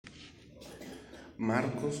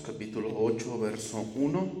Marcos capítulo 8, verso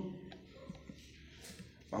 1.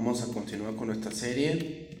 Vamos a continuar con nuestra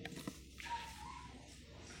serie,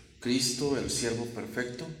 Cristo, el siervo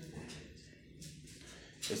perfecto.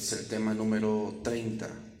 Este es el tema número 30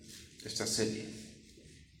 de esta serie.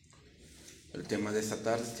 El tema de esta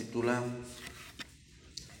tarde se titula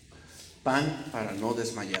Pan para no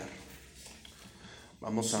desmayar.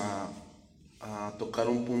 Vamos a tocar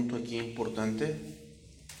un punto aquí importante,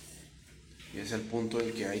 y es el punto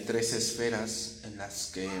en que hay tres esferas en las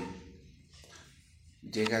que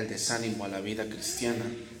llega el desánimo a la vida cristiana.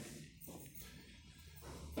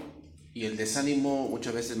 Y el desánimo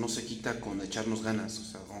muchas veces no se quita con echarnos ganas, o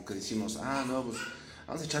sea, como que decimos, no, pues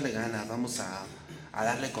vamos a echarle ganas, vamos a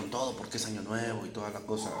darle con todo porque es año nuevo y toda la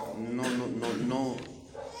cosa. No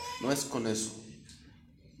es con eso.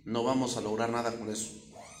 No vamos a lograr nada con eso.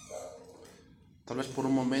 Tal vez por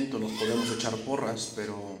un momento nos podemos echar porras,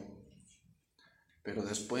 pero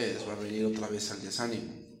después va a venir otra vez el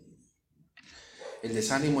desánimo. El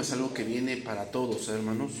desánimo es algo que viene para todos,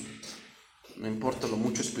 hermanos. No importa lo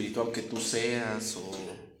mucho espiritual que tú seas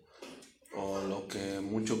o lo que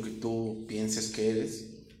mucho que tú pienses que eres,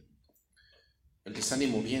 el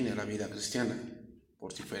desánimo viene a la vida cristiana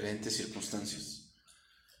por diferentes circunstancias.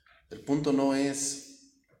 El punto no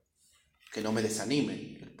es que no me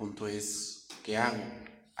desanime, el punto es ¿qué hago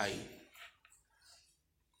ahí?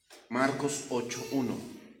 Marcos 8:1.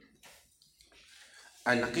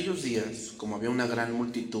 En aquellos días, como había una gran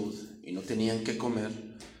multitud y no tenían qué comer,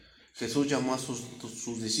 Jesús llamó a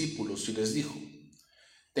sus discípulos y les dijo: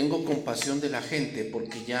 tengo compasión de la gente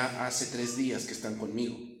porque ya hace 3 días que están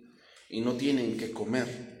conmigo y no tienen qué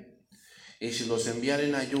comer. Y si los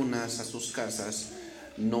enviaren ayunas a sus casas,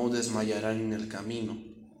 no desmayarán en el camino.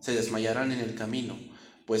 Se desmayarán en el camino,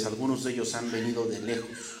 pues algunos de ellos han venido de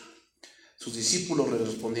lejos. Sus discípulos le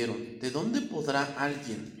respondieron: ¿de dónde podrá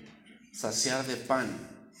alguien saciar de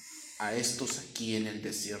pan a estos aquí en el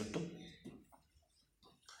desierto?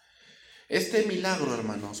 Este milagro,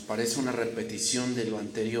 hermanos, parece una repetición de lo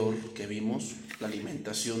anterior que vimos, la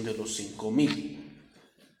alimentación de los 5,000.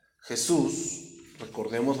 Jesús,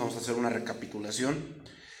 recordemos, vamos a hacer una recapitulación.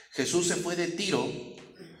 Jesús se fue de Tiro,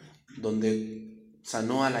 donde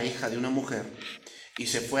sanó a la hija de una mujer, y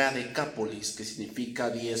se fue a Decápolis, que significa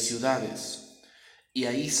 10 ciudades, y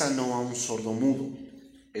ahí sanó a un sordomudo.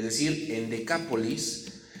 Es decir, en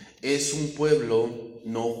Decápolis es un pueblo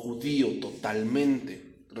no judío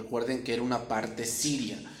totalmente. Recuerden que era una parte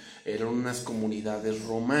siria, eran unas comunidades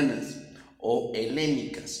romanas o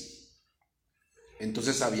helénicas.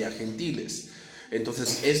 Entonces había gentiles.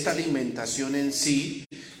 Entonces esta alimentación en sí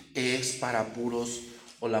es para puros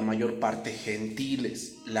o la mayor parte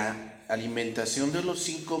gentiles. La alimentación de los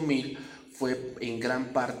 5,000 fue en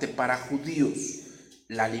gran parte para judíos.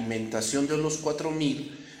 La alimentación de los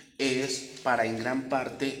 4,000 es para en gran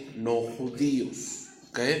parte no judíos.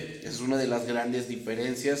 ¿Okay? Es una de las grandes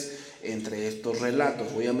diferencias entre estos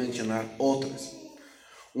relatos. Voy a mencionar otras.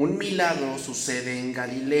 Un milagro sucede en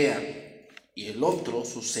Galilea y el otro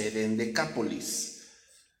sucede en Decápolis.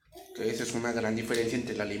 ¿Okay? Esa es una gran diferencia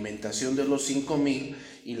entre la alimentación de los 5,000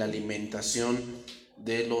 y la alimentación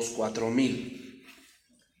de los 4,000.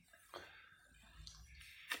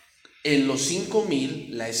 En los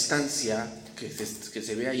 5,000, la estancia que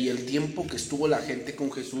se ve ahí, el tiempo que estuvo la gente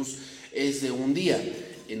con Jesús es de un día.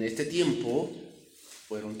 En este tiempo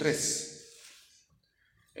fueron 3.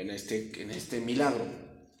 En este milagro.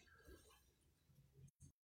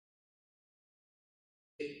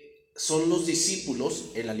 Son los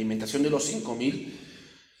discípulos, en la alimentación de los 5,000,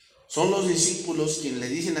 son los discípulos quienes le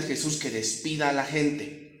dicen a Jesús que despida a la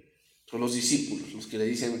gente. Son los discípulos los que le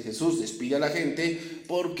dicen a Jesús: despide a la gente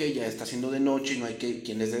porque ya está siendo de noche y no hay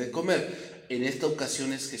quien les dé de comer. En esta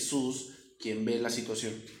ocasión es Jesús quien ve la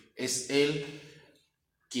situación. Es Él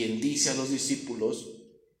quien dice a los discípulos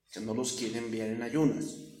que no los quiere enviar en ayunas.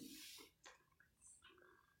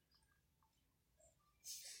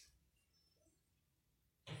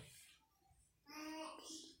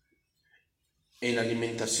 En la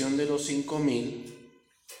alimentación de los 5,000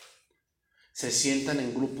 se sientan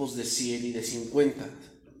en grupos de 100 y de 50.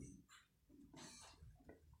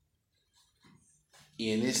 Y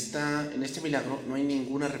en este milagro no hay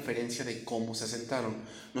ninguna referencia de cómo se sentaron.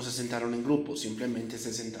 No se sentaron en grupos, simplemente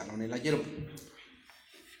se sentaron en la hierba.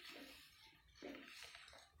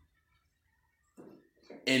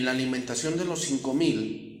 En la alimentación de los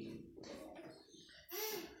 5,000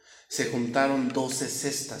 se juntaron 12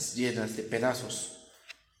 cestas llenas de pedazos.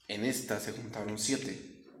 En esta se juntaron 7.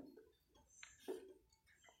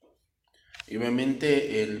 Y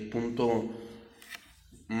obviamente el punto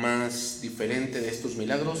más diferente de estos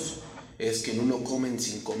milagros es que en uno comen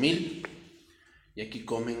 5,000 y aquí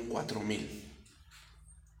comen 4,000.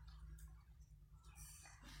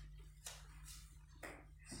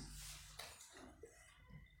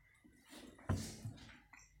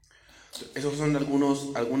 Esas son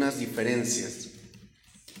algunas diferencias.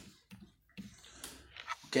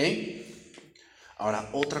 ¿Ok?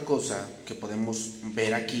 Ahora, otra cosa que podemos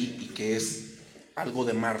ver aquí y que es algo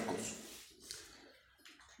de Marcos.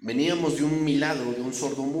 Veníamos de un milagro de un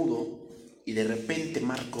sordomudo y de repente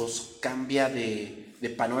Marcos cambia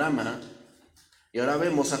de panorama y ahora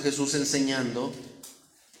vemos a Jesús enseñando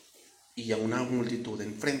y a una multitud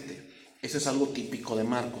enfrente. Eso es algo típico de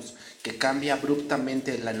Marcos, que cambia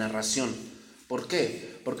abruptamente la narración. ¿Por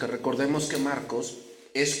qué? Porque recordemos que Marcos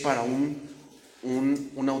es para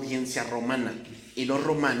una audiencia romana y los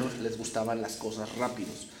romanos les gustaban las cosas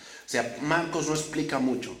rápidos. O sea, Marcos no explica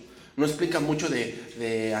mucho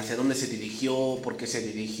de hacia dónde se dirigió, por qué se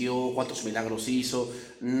dirigió, cuántos milagros hizo.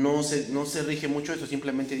 No se rige mucho eso,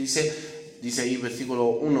 simplemente dice ahí versículo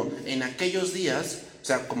 1, en aquellos días, o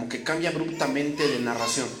sea, como que cambia abruptamente de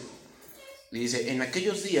narración. Y dice, en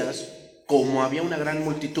aquellos días, como había una gran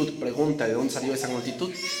multitud, pregunta, ¿de dónde salió esa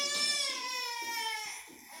multitud?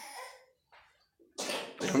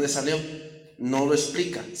 ¿De dónde salió? No lo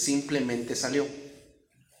explica, simplemente salió.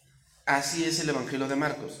 Así es el Evangelio de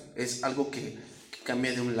Marcos, es algo que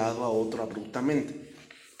cambia de un lado a otro abruptamente.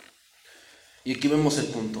 Y aquí vemos el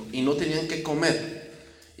punto, y no tenían que comer.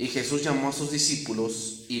 Y Jesús llamó a sus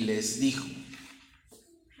discípulos y les dijo.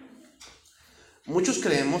 Muchos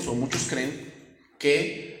creen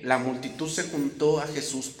que la multitud se juntó a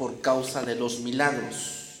Jesús por causa de los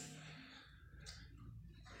milagros.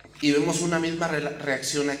 Y vemos una misma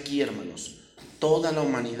reacción aquí, hermanos. Toda la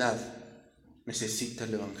humanidad necesita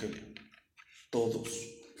el Evangelio. Todos.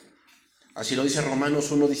 Así lo dice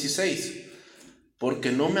Romanos 1:16.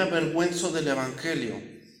 Porque no me avergüenzo del Evangelio,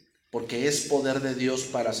 porque es poder de Dios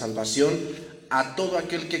para salvación a todo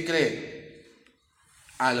aquel que cree.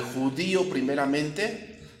 Al judío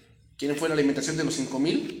primeramente. ¿Quién fue la alimentación de los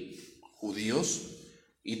 5,000? Judíos.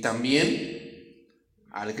 Y también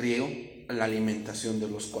al griego la alimentación de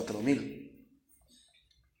los 4,000.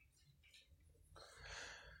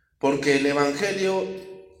 Porque en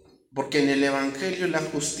el Evangelio la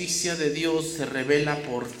justicia de Dios se revela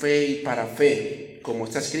por fe y para fe, como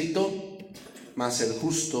está escrito, mas el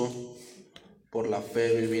justo por la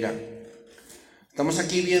fe vivirá. Estamos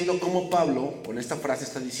aquí viendo cómo Pablo, con esta frase,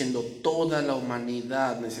 está diciendo, toda la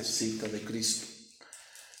humanidad necesita de Cristo.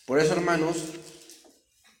 Por eso, hermanos,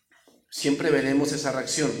 siempre veremos esa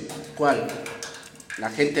reacción. ¿Cuál? La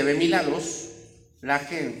gente ve milagros, la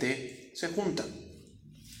gente se junta.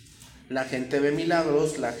 La gente ve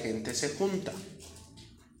milagros, la gente se junta.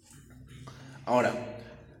 Ahora,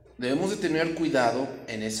 debemos de tener cuidado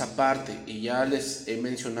en esa parte, y ya les he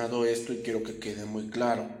mencionado esto y quiero que quede muy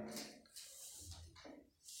claro.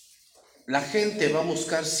 La gente va a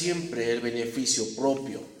buscar siempre el beneficio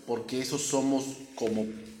propio, porque eso somos como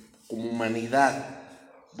humanidad.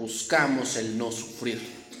 Buscamos el no sufrir.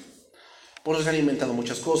 Por eso se han inventado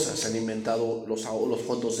muchas cosas. Se han inventado los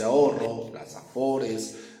fondos de ahorro, las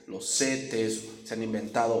afores, los CETES, se han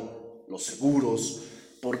inventado los seguros.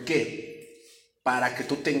 ¿Por qué? Para que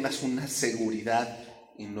tú tengas una seguridad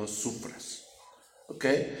y no sufras. ¿Ok?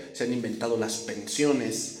 Se han inventado las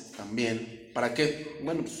pensiones también. ¿Para qué?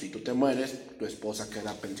 Bueno, pues si tú te mueres, tu esposa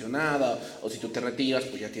queda pensionada, o si tú te retiras,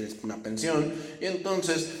 pues ya tienes una pensión, y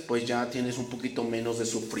entonces pues ya tienes un poquito menos de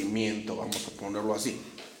sufrimiento, vamos a ponerlo así.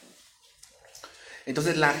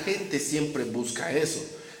 Entonces la gente siempre busca eso,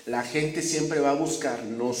 la gente siempre va a buscar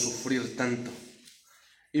no sufrir tanto,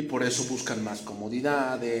 y por eso buscan más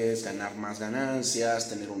comodidades, ganar más ganancias,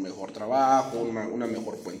 tener un mejor trabajo, una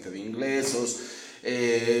mejor fuente de ingresos.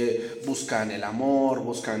 Buscan el amor,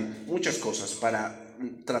 buscan muchas cosas para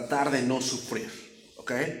tratar de no sufrir,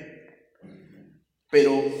 ¿ok?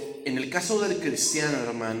 Pero en el caso del cristiano,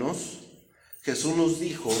 hermanos, Jesús nos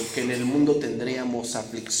dijo que en el mundo tendríamos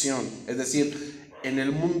aflicción, es decir, en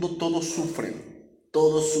el mundo todos sufren,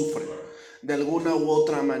 de alguna u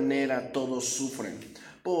otra manera todos sufren.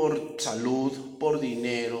 Por salud, por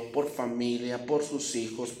dinero, por familia, por sus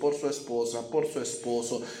hijos, por su esposa, por su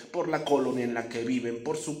esposo, por la colonia en la que viven,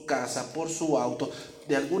 por su casa, por su auto.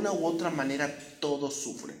 De alguna u otra manera todos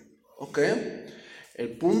sufren, ¿ok?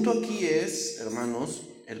 El punto aquí es, hermanos,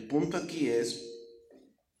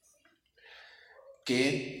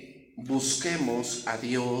 que busquemos a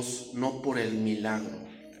Dios no por el milagro,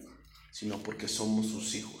 sino porque somos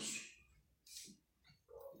sus hijos,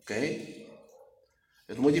 ¿ok?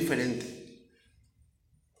 Es muy diferente.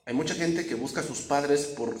 Hay mucha gente que busca a sus padres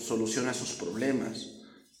por solución a sus problemas,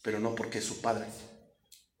 pero no porque es su padre.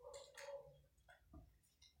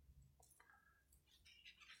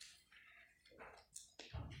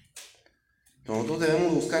 Nosotros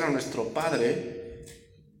debemos buscar a nuestro Padre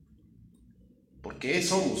porque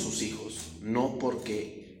somos sus hijos, no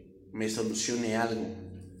porque me solucione algo.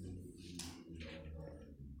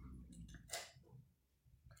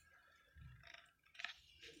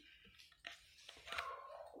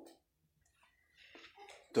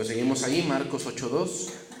 Entonces seguimos ahí, Marcos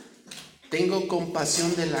 8:2. Tengo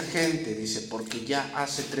compasión de la gente, dice, porque ya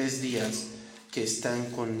hace 3 días que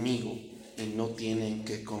están conmigo y no tienen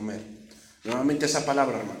que comer. Nuevamente esa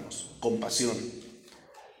palabra, hermanos, compasión.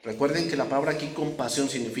 Recuerden que la palabra aquí compasión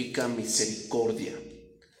significa misericordia.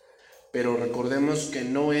 Pero recordemos que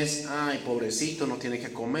no es, ay, pobrecito, no tiene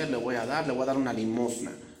que comer, le voy a dar una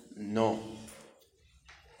limosna. No.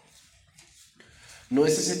 No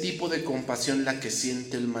es ese tipo de compasión la que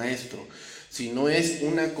siente el maestro, sino es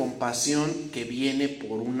una compasión que viene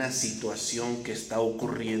por una situación que está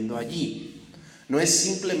ocurriendo allí. No es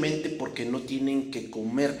simplemente porque no tienen que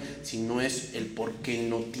comer, sino es el por qué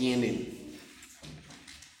no tienen.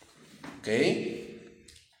 ¿Ok?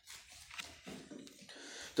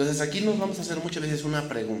 Entonces aquí nos vamos a hacer muchas veces una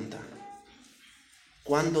pregunta.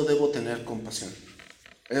 ¿Cuándo debo tener compasión?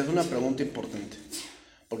 Es una pregunta importante.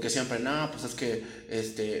 Porque siempre, no, pues es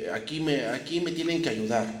que aquí me tienen que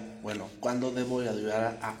ayudar. Bueno, ¿cuándo debo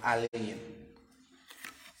ayudar a alguien?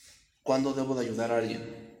 ¿Cuándo debo de ayudar a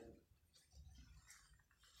alguien?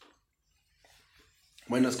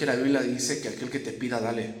 Bueno, es que la Biblia dice que aquel que te pida,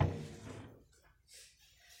 dale.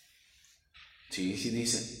 Sí, sí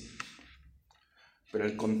dice. Pero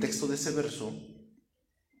el contexto de ese verso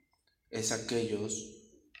es aquellos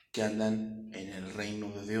que andan en el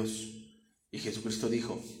reino de Dios. Y Jesucristo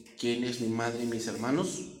dijo, ¿quién es mi madre y mis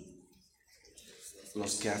hermanos?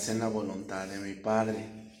 Los que hacen la voluntad de mi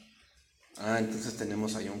Padre. Entonces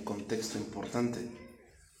tenemos ahí un contexto importante.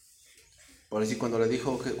 Por eso cuando le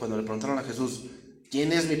preguntaron a Jesús,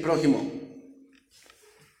 ¿quién es mi prójimo?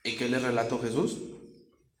 ¿Y qué le relató Jesús?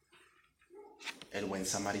 El buen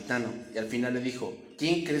samaritano. Y al final le dijo,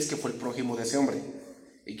 ¿quién crees que fue el prójimo de ese hombre?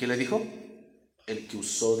 ¿Y qué le dijo? El que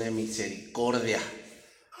usó de misericordia.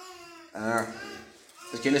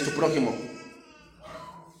 Pues ¿quién es tu prójimo?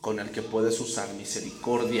 Con el que puedes usar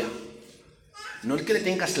misericordia. No el que le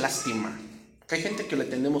tengas lástima. Que hay gente que le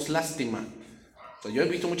tenemos lástima. O sea, yo he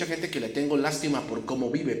visto mucha gente que le tengo lástima por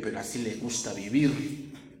cómo vive, pero así le gusta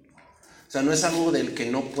vivir. O sea, no es algo del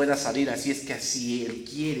que no pueda salir, así es que así él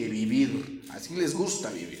quiere vivir. Así les gusta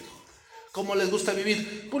vivir. ¿Cómo les gusta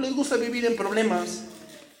vivir? Pues les gusta vivir en problemas.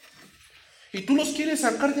 Y tú los quieres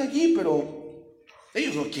sacar de allí, pero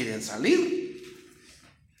ellos no quieren salir.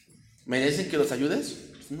 ¿Merecen que los ayudes?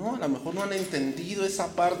 Pues no, a lo mejor no han entendido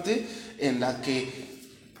esa parte en la que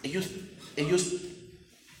ellos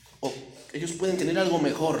pueden tener algo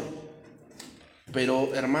mejor.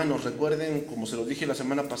 Pero hermanos, recuerden, como se los dije la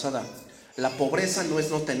semana pasada, la pobreza no es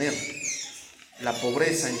no tener. La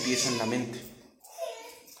pobreza empieza en la mente.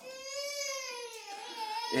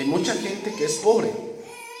 Hay mucha gente que es pobre.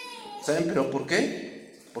 ¿Saben pero por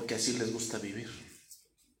qué? Porque así les gusta vivir.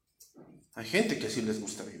 Hay gente que así les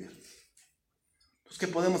gusta vivir. Entonces, ¿qué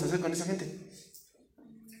podemos hacer con esa gente?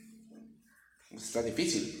 Pues está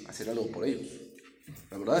difícil hacer algo por ellos.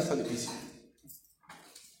 La verdad está difícil.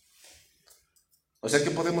 O sea,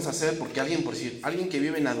 ¿qué podemos hacer? Porque alguien que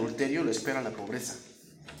vive en adulterio le espera la pobreza.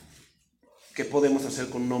 ¿Qué podemos hacer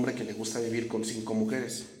con un hombre que le gusta vivir con 5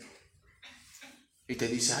 mujeres? Y te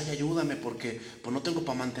dice, ayúdame porque pues no tengo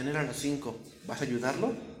para mantener a las 5. ¿Vas a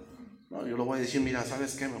ayudarlo? No, yo le voy a decir, mira,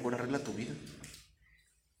 ¿sabes qué? Mejor arregla tu vida.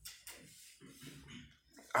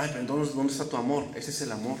 Pero entonces, ¿dónde está tu amor? Ese es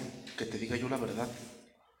el amor, que te diga yo la verdad.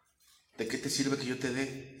 ¿De qué te sirve que yo te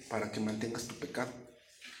dé para que mantengas tu pecado?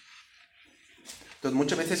 Entonces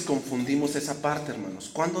muchas veces confundimos esa parte, hermanos.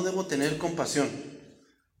 ¿Cuándo debo tener compasión?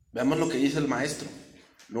 Veamos lo que dice el maestro.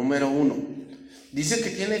 Número 1. Dice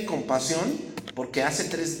que tiene compasión porque hace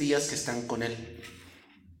 3 días que están con él.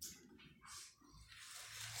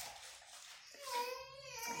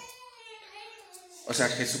 O sea,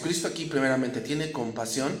 Jesucristo aquí primeramente tiene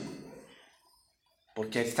compasión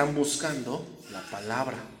porque están buscando la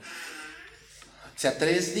palabra. O sea,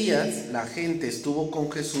 3 días la gente estuvo con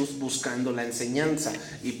Jesús buscando la enseñanza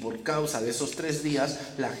y por causa de esos 3 días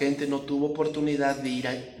la gente no tuvo oportunidad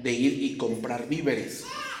de ir y comprar víveres.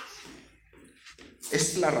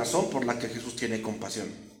 Es la razón por la que Jesús tiene compasión.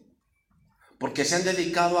 Porque se han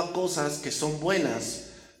dedicado a cosas que son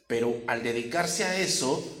buenas, pero al dedicarse a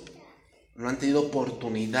eso no han tenido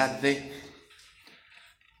oportunidad de...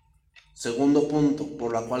 Segundo punto,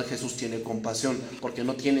 por la cual Jesús tiene compasión, porque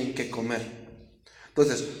no tienen que comer.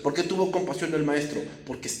 Entonces, ¿por qué tuvo compasión el maestro?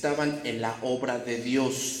 Porque estaban en la obra de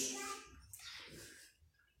Dios.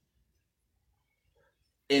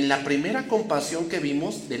 En la primera compasión que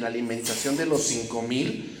vimos de la alimentación de los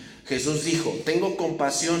 5,000, Jesús dijo, tengo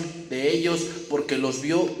compasión de ellos porque los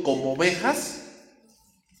vio como ovejas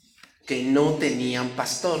que no tenían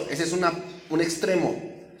pastor. Ese es un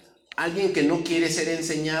extremo. Alguien que no quiere ser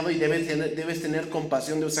enseñado y debes tener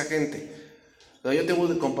compasión de esa gente. Pero yo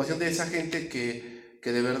tengo compasión de esa gente que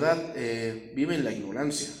de verdad vive en la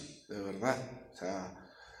ignorancia, de verdad. O sea,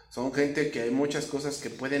 son gente que hay muchas cosas que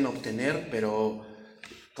pueden obtener, pero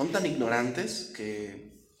son tan ignorantes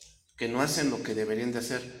que no hacen lo que deberían de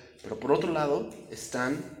hacer. Pero por otro lado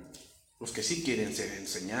están los que sí quieren ser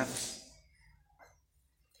enseñados.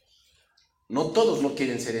 No todos no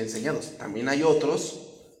quieren ser enseñados, también hay otros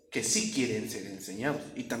que sí quieren ser enseñados.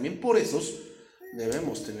 Y también por esos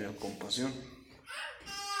debemos tener compasión.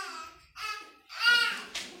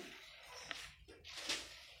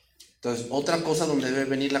 Entonces, otra cosa donde debe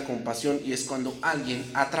venir la compasión y es cuando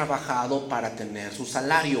alguien ha trabajado para tener su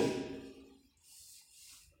salario.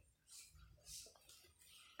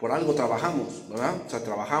 Por algo trabajamos, ¿verdad? O sea,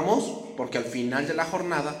 trabajamos porque al final de la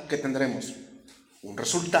jornada, ¿qué tendremos? Un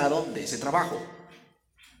resultado de ese trabajo.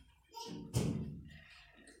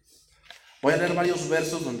 Voy a leer varios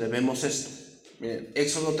versos donde vemos esto. Miren,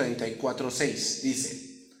 Éxodo 34:6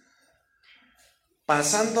 dice: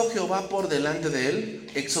 pasando Jehová por delante de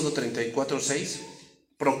él, Éxodo 34:6,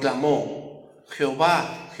 proclamó: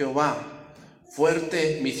 Jehová, Jehová,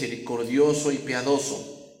 fuerte, misericordioso y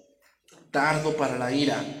piadoso, tardo para la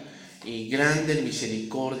ira y grande en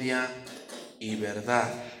misericordia y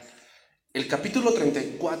verdad. El capítulo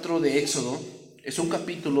 34 de Éxodo es un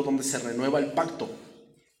capítulo donde se renueva el pacto.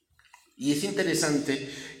 Y es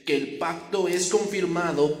interesante que el pacto es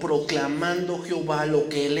confirmado proclamando Jehová lo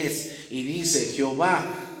que Él es. Y dice: Jehová,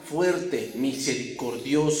 fuerte,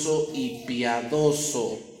 misericordioso y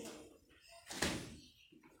piadoso.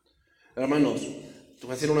 Hermanos, te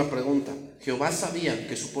voy a hacer una pregunta. ¿Jehová sabía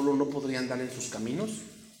que su pueblo no podría andar en sus caminos?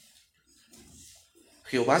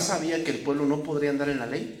 ¿Jehová sabía que el pueblo no podría andar en la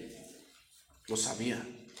ley? Lo sabía.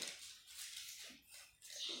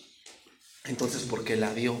 Entonces, ¿por qué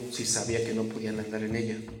la dio si sabía que no podían andar en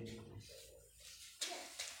ella?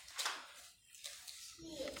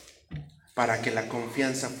 Para que la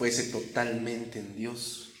confianza fuese totalmente en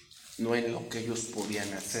Dios, no en lo que ellos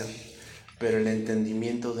podían hacer. Pero el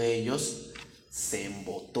entendimiento de ellos se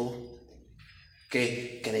embotó,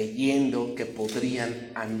 que creyendo que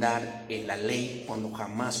podrían andar en la ley cuando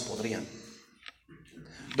jamás podrían.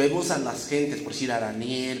 Vemos a las gentes, por decir a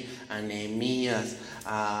Daniel, a Nehemías,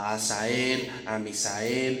 a Asael, a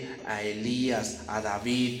Misael, a Elías, a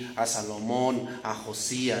David, a Salomón, a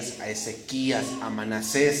Josías, a Ezequías, a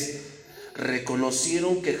Manasés.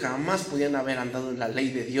 Reconocieron que jamás podían haber andado en la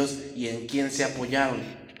ley de Dios. ¿Y en quién se apoyaron?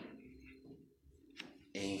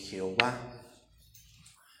 En Jehová.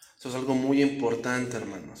 Eso es algo muy importante,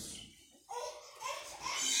 hermanos.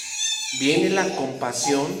 Viene la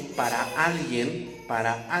compasión para alguien,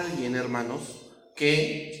 hermanos,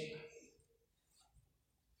 que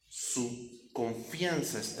su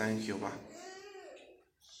confianza está en Jehová.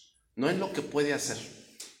 No en lo que puede hacer,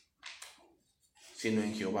 sino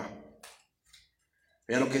en Jehová.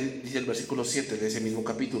 Vean lo que dice el versículo 7 de ese mismo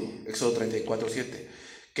capítulo, Éxodo 34:7.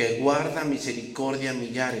 Que guarda misericordia a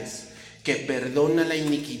millares, que perdona la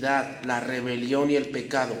iniquidad, la rebelión y el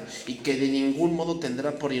pecado, y que de ningún modo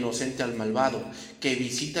tendrá por inocente al malvado, que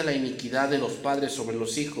visita la iniquidad de los padres sobre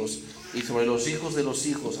los hijos, y sobre los hijos de los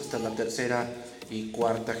hijos hasta la tercera y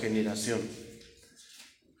cuarta generación.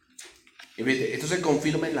 Y esto se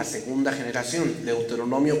confirma en la segunda generación,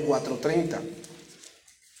 Deuteronomio 4:30.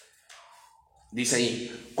 Dice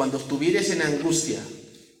ahí: cuando estuvieres en angustia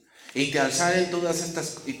y te alcanzaren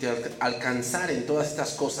todas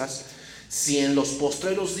estas cosas, si en los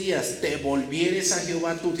postreros días te volvieres a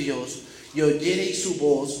Jehová tu Dios y oyereis su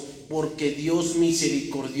voz, porque Dios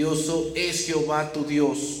misericordioso es Jehová tu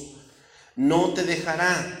Dios, no te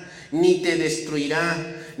dejará, ni te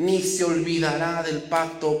destruirá, ni se olvidará del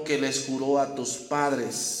pacto que les juró a tus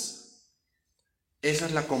padres. Esa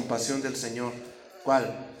es la compasión del Señor.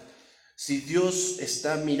 ¿Cuál? Si Dios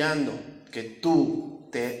está mirando que tú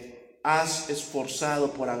te has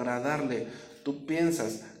esforzado por agradarle, tú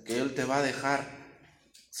piensas que Él te va a dejar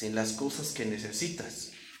sin las cosas que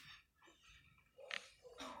necesitas.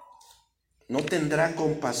 ¿No tendrá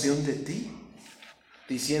compasión de ti?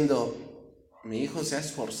 Diciendo: mi hijo se ha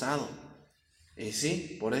esforzado. Y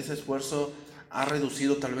sí, por ese esfuerzo ha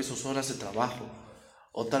reducido tal vez sus horas de trabajo,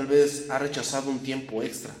 O tal vez ha rechazado un tiempo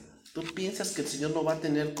extra. ¿Tú piensas que el Señor no va a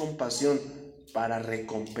tener compasión para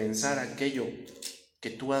recompensar aquello que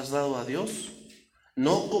tú has dado a Dios?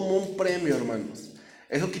 No como un premio, hermanos.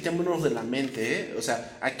 Eso quitémonos de la mente, ¿eh? O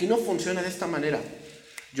sea, aquí no funciona de esta manera.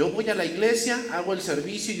 Yo voy a la iglesia, hago el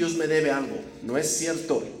servicio y Dios me debe algo. No es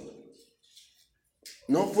cierto.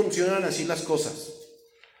 No funcionan así las cosas.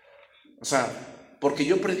 O sea, porque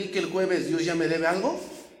yo predique el jueves, ¿Dios ya me debe algo?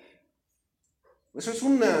 Eso es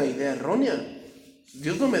una idea errónea.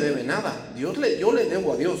 Dios no me debe nada. Yo le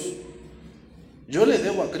debo a Dios. Yo le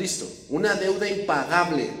debo a Cristo. Una deuda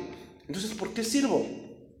impagable. Entonces, ¿por qué sirvo?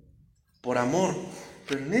 Por amor.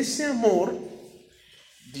 Pero en ese amor,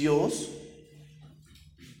 Dios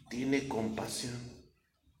tiene compasión.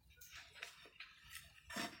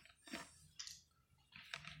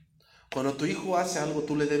 Cuando tu hijo hace algo,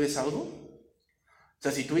 ¿tú le debes algo? O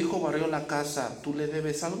sea, si tu hijo barrió la casa, ¿tú le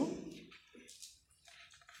debes algo?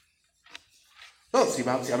 No, si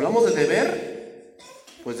hablamos de deber,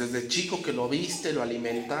 pues desde chico que lo viste, lo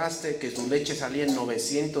alimentaste, que su leche salía en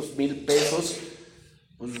 900,000 pesos,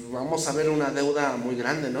 pues vamos a ver una deuda muy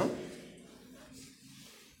grande, ¿no?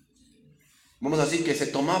 Vamos a decir que se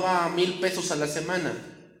tomaba 1,000 pesos a la semana.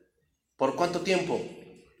 ¿Por cuánto tiempo?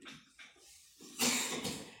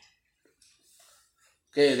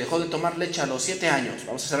 Que dejó de tomar leche a los 7 años.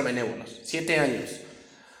 Vamos a ser benévolos. 7 años.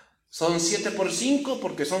 Son 7 por 5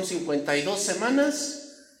 porque son 52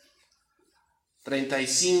 semanas.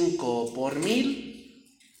 35 por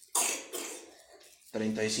 1,000.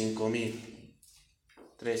 35,000.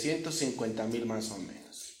 350,000 más o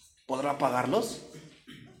menos. ¿Podrá pagarlos?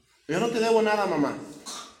 Yo no te debo nada, mamá.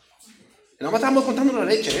 Nada más estamos contando la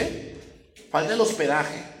leche, ¿eh? Falta el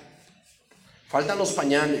hospedaje. Faltan los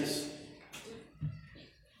pañales.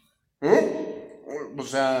 O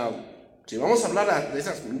sea, si vamos a hablar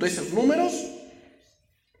de esos números,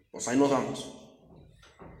 pues ahí nos vamos.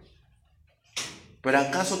 ¿Pero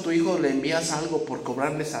acaso tu hijo le envías algo por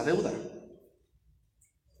cobrarle esa deuda?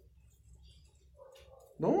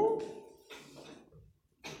 No.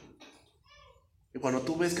 Y cuando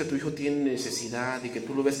tú ves que tu hijo tiene necesidad y que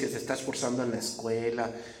tú lo ves que se está esforzando en la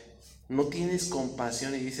escuela, ¿no tienes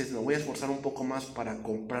compasión y dices, me voy a esforzar un poco más para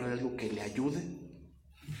comprarle algo que le ayude?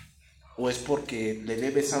 ¿O es porque le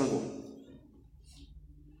debes algo?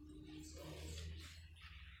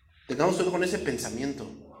 Tengamos cuidado con ese pensamiento.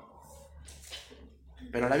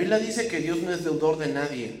 Pero la Biblia dice que Dios no es deudor de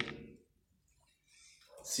nadie.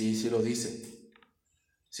 Sí lo dice.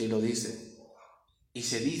 Sí lo dice. Y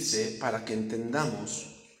se dice para que entendamos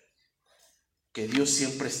que Dios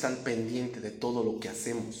siempre está al pendiente de todo lo que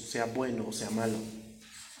hacemos, sea bueno o sea malo.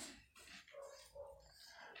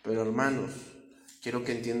 Pero hermanos, quiero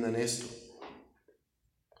que entiendan esto.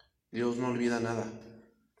 Dios no olvida nada.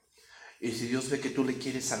 Y si Dios ve que tú le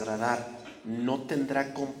quieres agradar, no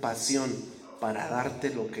tendrá compasión para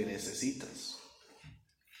darte lo que necesitas.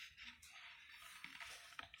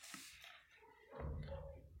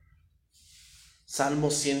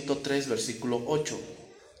 Salmo 103, versículo 8.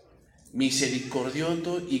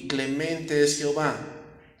 Misericordioso y clemente es Jehová,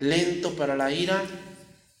 lento para la ira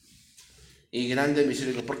y grande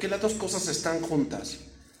misericordia. ¿Por qué las dos cosas están juntas?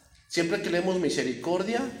 Siempre que leemos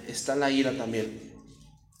misericordia, está la ira también.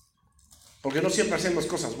 Porque no siempre hacemos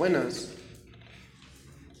cosas buenas.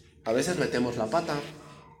 A veces metemos la pata,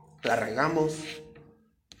 la regamos,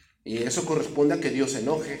 y eso corresponde a que Dios se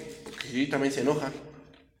enoje, porque Dios también se enoja.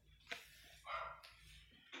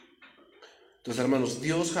 Entonces, hermanos,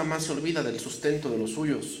 Dios jamás se olvida del sustento de los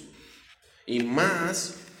suyos. Y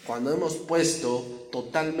más cuando hemos puesto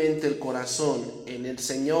totalmente el corazón en el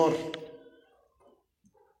Señor.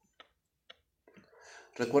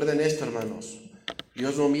 Recuerden esto, hermanos.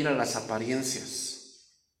 Dios no mira las apariencias.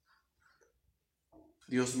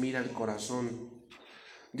 Dios mira el corazón.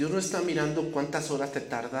 Dios no está mirando cuántas horas te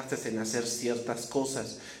tardaste en hacer ciertas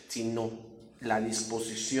cosas, sino la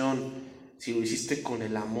disposición. Si lo hiciste con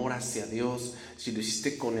el amor hacia Dios, si lo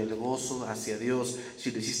hiciste con el gozo hacia Dios, si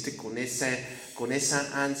lo hiciste con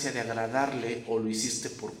esa ansia de agradarle o lo hiciste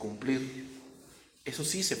por cumplir. Eso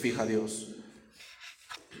sí se fija Dios.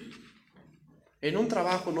 En un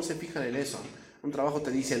trabajo no se fijan en eso. En un trabajo te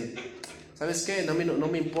dicen, ¿sabes qué? No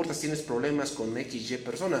me importa si tienes problemas con XY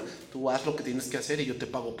persona. Tú haz lo que tienes que hacer y yo te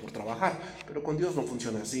pago por trabajar. Pero con Dios no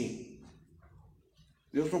funciona así.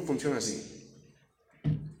 Dios no funciona así.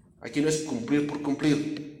 Aquí no es cumplir por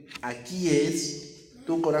cumplir. Aquí es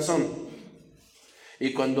tu corazón.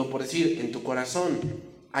 Y cuando, por decir, en tu corazón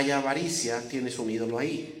hay avaricia, tienes un ídolo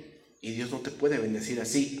ahí. Y Dios no te puede bendecir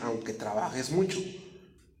así, aunque trabajes mucho.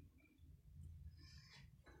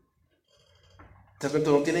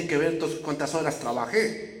 No tiene que ver cuántas horas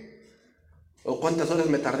trabajé o cuántas horas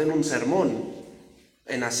me tardé en un sermón,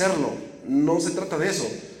 en hacerlo. No se trata de eso.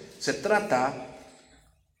 Se trata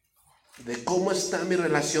de cómo está mi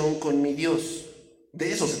relación con mi Dios.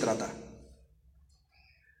 De eso se trata.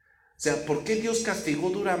 O sea, ¿por qué Dios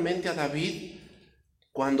castigó duramente a David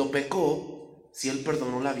cuando pecó si él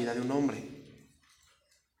perdonó la vida de un hombre?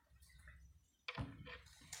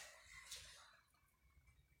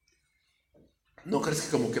 ¿No crees que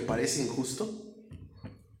como que parece injusto?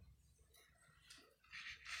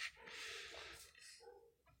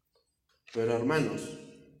 Pero hermanos,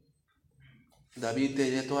 David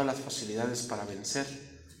tenía todas las facilidades para vencer,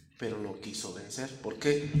 pero no quiso vencer. ¿Por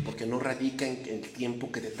qué? Porque no radica en el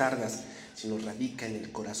tiempo que te tardas, sino radica en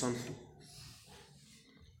el corazón.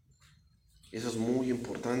 Eso es muy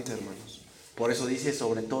importante, hermanos. Por eso dice,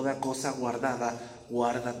 sobre toda cosa guardada,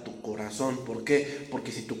 guarda tu corazón. ¿Por qué?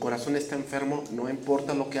 Porque si tu corazón está enfermo, no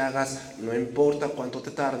importa lo que hagas, no importa cuánto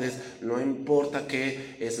te tardes, no importa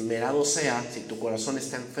qué esmerado sea, si tu corazón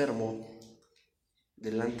está enfermo,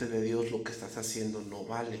 delante de Dios lo que estás haciendo no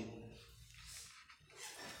vale.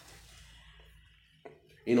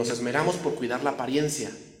 Y nos esmeramos por cuidar la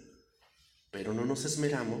apariencia, pero no nos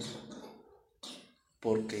esmeramos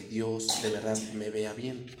porque Dios de verdad me vea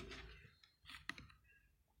bien.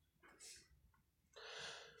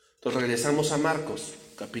 Entonces regresamos a Marcos,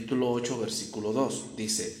 capítulo 8, versículo 2.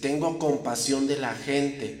 Dice, tengo compasión de la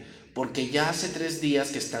gente, porque ya hace 3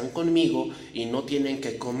 días que están conmigo y no tienen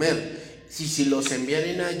que comer. Si los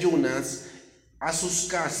enviaren ayunas a sus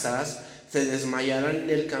casas, se desmayarán en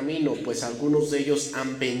el camino, pues algunos de ellos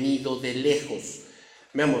han venido de lejos.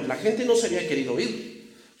 Veamos, la gente no se había querido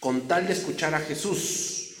ir con tal de escuchar a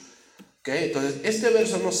Jesús. ¿Okay? Entonces, este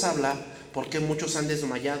verso nos habla por qué muchos han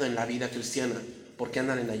desmayado en la vida cristiana, porque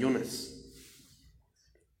andan en ayunas.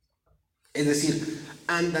 Es decir,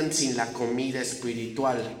 andan sin la comida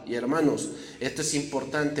espiritual. Y hermanos, esto es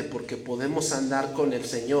importante porque podemos andar con el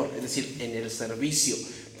Señor, es decir, en el servicio,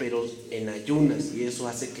 pero en ayunas, y eso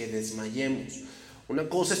hace que desmayemos. Una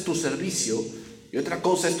cosa es tu servicio y otra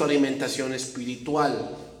cosa es tu alimentación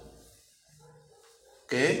espiritual.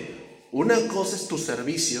 ¿Qué? Una cosa es tu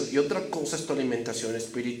servicio y otra cosa es tu alimentación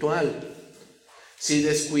espiritual. Si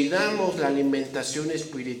descuidamos la alimentación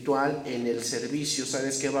espiritual en el servicio,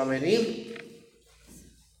 ¿sabes qué va a venir?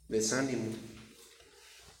 Desánimo.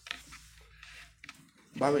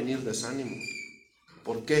 Va a venir desánimo.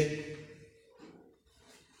 ¿Por qué?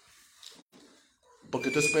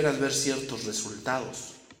 Porque tú esperas ver ciertos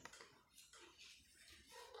resultados.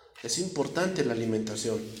 Es importante la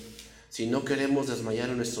alimentación si no queremos desmayar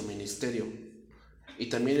en nuestro ministerio y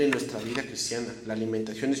también en nuestra vida cristiana. La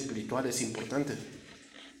alimentación espiritual es importante.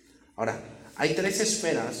 Ahora, hay 3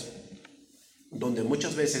 esferas donde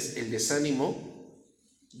muchas veces el desánimo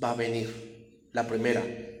va a venir. La primera,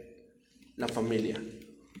 la familia.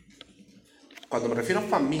 Cuando me refiero a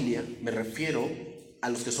familia, me refiero a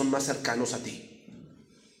los que son más cercanos a ti.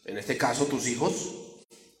 En este caso, tus hijos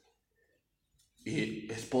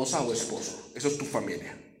y esposa o esposo. Eso es tu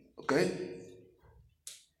familia. ¿Ok?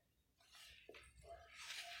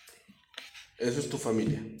 Eso es tu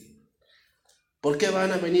familia. ¿Por qué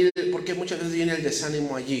van a venir? ¿Por qué muchas veces viene el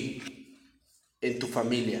desánimo allí, en tu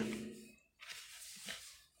familia?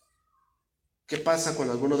 ¿Qué pasa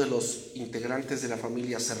cuando alguno de los integrantes de la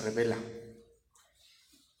familia se rebela?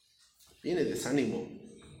 Viene desánimo,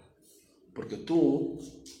 porque tú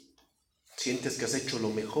sientes que has hecho lo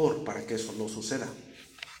mejor para que eso no suceda.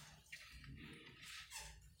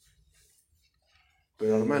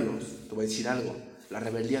 Pero hermanos, te voy a decir algo, la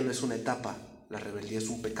rebeldía no es una etapa, la rebeldía es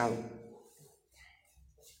un pecado.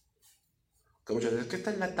 Que muchas veces, ¿qué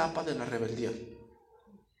está en la etapa de la rebeldía?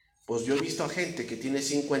 Pues yo he visto a gente que tiene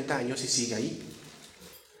 50 años y sigue ahí.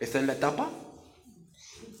 ¿Está en la etapa?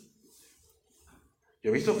 Yo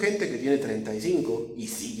he visto gente que tiene 35 y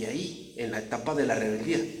sigue ahí, en la etapa de la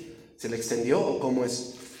rebeldía. ¿Se le extendió o cómo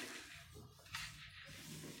es?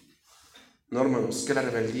 No, hermanos, que la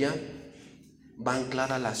rebeldía va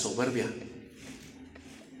anclada a la soberbia.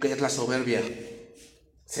 ¿Qué es la soberbia?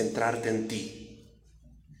 Centrarte en ti.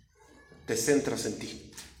 Te centras en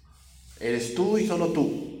ti. Eres tú y solo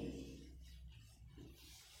tú.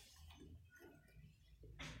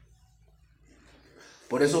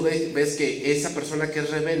 Por eso ves que esa persona que es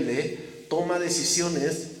rebelde toma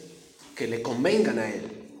decisiones que le convengan a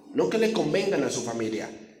él. No que le convengan a su familia,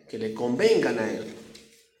 que le convengan a él.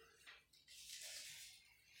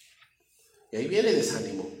 Y ahí viene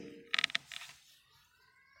desánimo.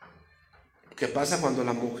 ¿Qué pasa cuando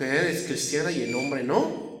la mujer es cristiana y el hombre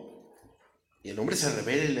no? Y el hombre se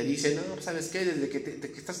revela y le dice, no, ¿sabes qué? Desde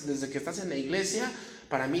que estás en la iglesia,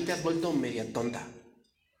 para mí te has vuelto media tonta.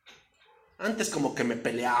 Antes como que me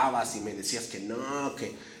peleabas y me decías que no,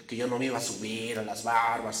 que yo no me iba a subir a las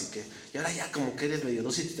barbas y ahora ya como que eres medio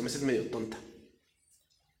dócil y te me haces medio tonta.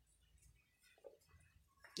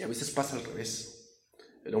 Y a veces pasa al revés.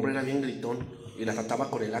 El hombre era bien gritón y la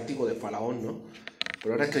trataba con el látigo de Faraón, ¿no?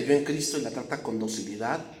 Pero ahora creyó en Cristo y la trata con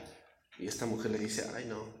docilidad. Y esta mujer le dice, ay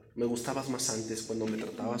no, me gustabas más antes cuando me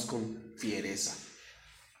tratabas con fiereza.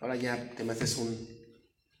 Ahora ya te me haces un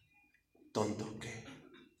tonto que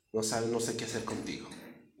no sé qué hacer contigo.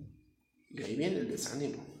 Y ahí viene el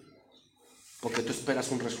desánimo. Porque tú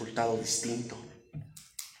esperas un resultado distinto,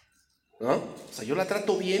 ¿no? O sea, yo la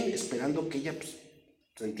trato bien esperando que ella pues,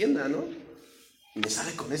 se entienda, ¿no? Y me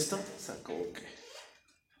sale con esto, o sea, como que...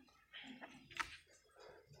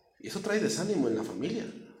 Y eso trae desánimo en la familia.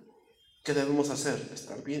 ¿Qué debemos hacer?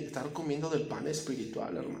 Estar bien, estar comiendo del pan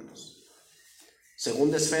espiritual, hermanos.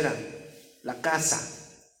 Segunda esfera, la casa.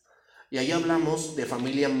 Y ahí hablamos de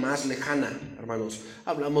familia más lejana, hermanos.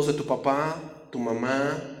 Hablamos de tu papá, tu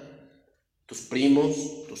mamá, tus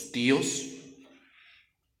primos, tus tíos,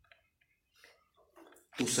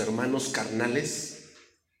 tus hermanos carnales.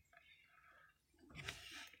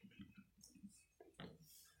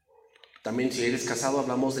 También si eres casado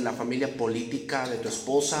hablamos de la familia política de tu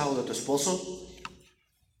esposa o de tu esposo.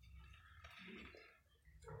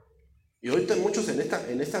 Y ahorita muchos en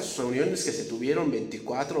estas reuniones que se tuvieron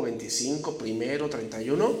 24, 25, primero,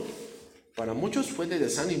 31, para muchos fue de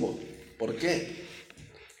desánimo. ¿Por qué?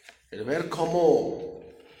 El ver cómo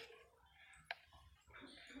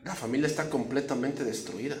la familia está completamente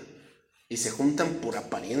destruida y se juntan por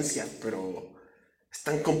apariencia, pero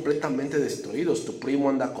están completamente destruidos. Tu primo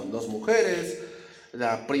anda con 2 mujeres,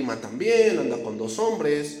 la prima también anda con 2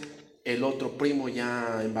 hombres, el otro primo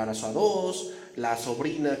ya embarazó a 2, la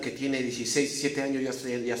sobrina que tiene 16, 17 años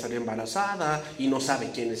ya salió embarazada y no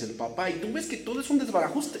sabe quién es el papá. Y tú ves que todo es un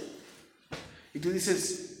desbarajuste. Y tú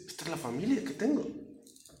dices, esta es la familia que tengo.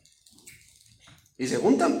 Y se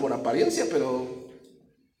juntan por apariencia, pero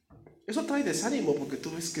eso trae desánimo porque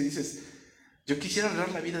tú ves que dices, yo quisiera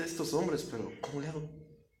arreglar la vida de estos hombres, pero ¿cómo le hago?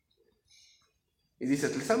 Y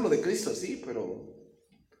dices, les hablo de Cristo, sí, pero...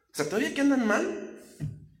 O sea, todavía que andan mal,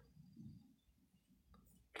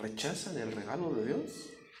 rechazan el regalo de Dios.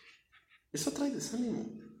 Eso trae desánimo.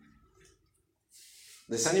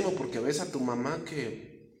 Desánimo porque ves a tu mamá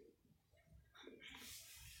que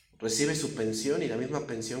recibe su pensión y la misma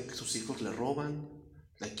pensión que sus hijos le roban,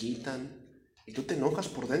 la quitan. Y tú te enojas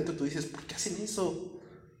por dentro y tú dices, ¿por qué hacen eso?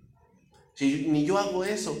 Si ni yo hago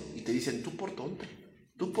eso. Y te dicen, tú por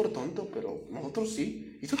tonto, pero nosotros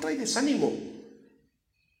sí. Y eso trae desánimo.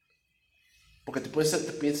 Porque te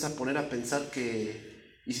piensas a poner a pensar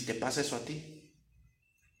que, ¿y si te pasa eso a ti?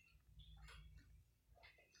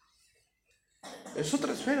 Es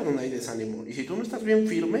otra esfera donde hay desánimo. Y si tú no estás bien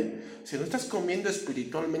firme, si no estás comiendo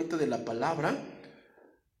espiritualmente de la palabra,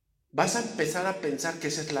 vas a empezar a pensar que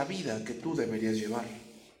esa es la vida que tú deberías llevar.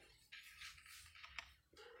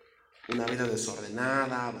 Una vida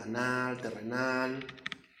desordenada, banal, terrenal,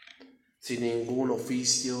 sin ningún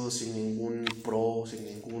oficio, sin ningún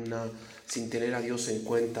sin tener a Dios en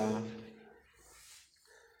cuenta.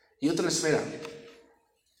 Y otra esfera,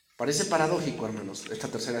 parece paradójico, hermanos, esta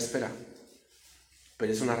tercera esfera,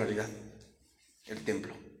 pero es una realidad, el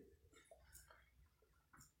templo.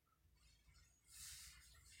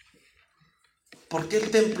 ¿Por qué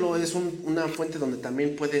el templo es una fuente donde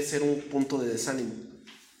también puede ser un punto de desánimo?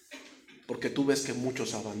 Porque tú ves que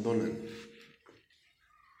muchos abandonan.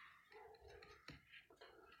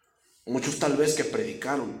 Muchos tal vez que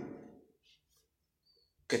predicaron,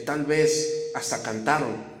 que tal vez hasta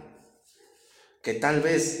cantaron, que tal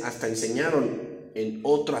vez hasta enseñaron en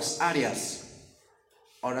otras áreas.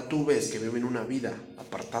 Ahora tú ves que viven una vida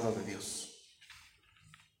apartada de Dios.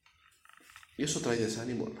 Y eso trae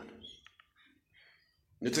desánimo, hermanos.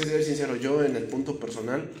 Yo te voy a ser sincero, yo en el punto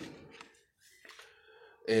personal,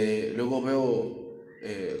 luego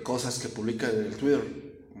veo cosas que publican en el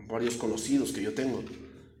Twitter, varios conocidos que yo tengo,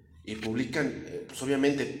 y publican, pues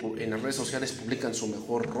obviamente en las redes sociales publican su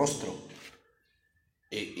mejor rostro,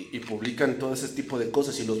 y publican todo ese tipo de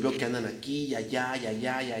cosas, y los veo que andan aquí, y allá, y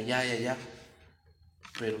allá, y allá, y allá,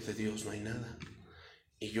 pero de Dios no hay nada.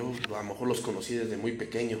 Y yo a lo mejor los conocí desde muy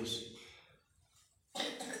pequeños.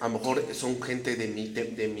 A lo mejor son gente de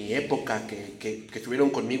mi época que estuvieron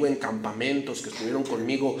conmigo en campamentos, que estuvieron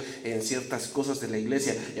conmigo en ciertas cosas de la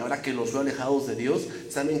iglesia, y ahora que los veo alejados de Dios,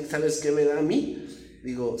 ¿sabes qué me da a mí?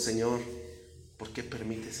 Digo, Señor, ¿por qué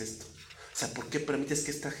permites esto? O sea, ¿por qué permites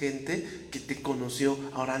que esta gente que te conoció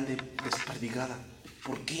ahora ande desperdigada?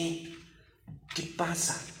 ¿Por qué? ¿Qué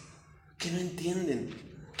pasa? ¿Qué no entienden?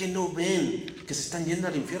 ¿Qué no ven? Que se están yendo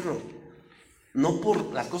al infierno. No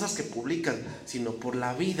por las cosas que publican, sino por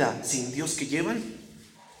la vida sin Dios que llevan.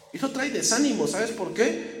 Eso trae desánimo, ¿sabes por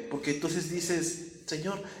qué? Porque entonces dices,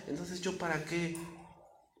 Señor, entonces yo ¿para qué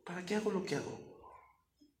hago lo que hago?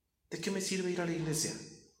 ¿De qué me sirve ir a la iglesia?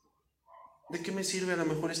 ¿De qué me sirve a lo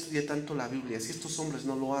mejor estudiar tanto la Biblia si estos hombres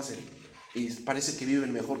no lo hacen y parece que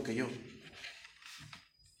viven mejor que yo?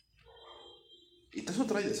 Y eso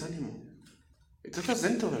trae desánimo. Y tú estás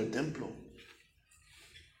dentro del templo.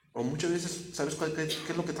 O muchas veces, ¿sabes qué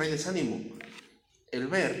es lo que trae desánimo? El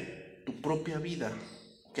ver tu propia vida,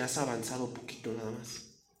 que has avanzado poquito nada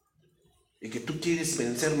más. Y que tú quieres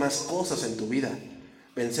vencer más cosas en tu vida,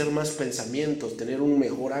 vencer más pensamientos, tener un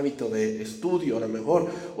mejor hábito de estudio, a lo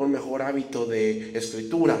mejor un mejor hábito de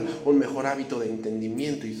escritura, un mejor hábito de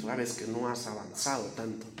entendimiento, y sabes que no has avanzado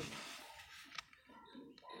tanto.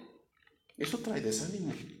 Eso trae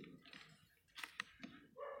desánimo.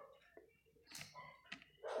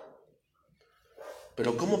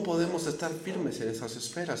 Pero ¿cómo podemos estar firmes en esas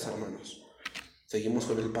esferas, hermanos? Seguimos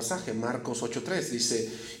con el pasaje, Marcos 8:3,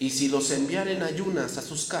 dice, y si los enviaren ayunas a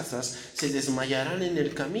sus casas, se desmayarán en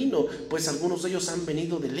el camino, pues algunos de ellos han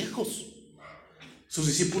venido de lejos. Sus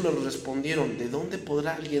discípulos respondieron, ¿de dónde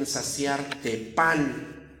podrá alguien saciar de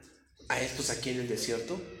pan a estos aquí en el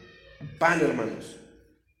desierto? Pan, hermanos,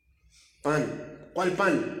 pan. ¿Cuál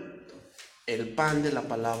pan? El pan de la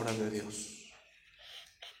palabra de Dios.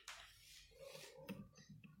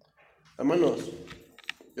 Hermanos,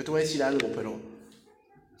 yo te voy a decir algo, pero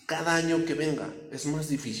cada año que venga es más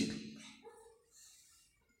difícil.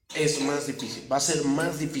 Es más difícil, va a ser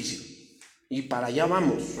más difícil. Y para allá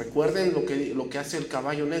vamos. Recuerden lo que hace el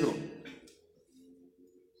caballo negro,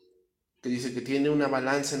 que dice que tiene una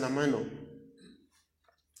balanza en la mano.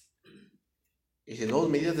 Dice 2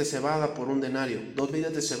 medidas de cebada por un denario. 2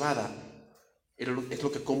 medidas de cebada es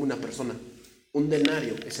lo que come una persona. Un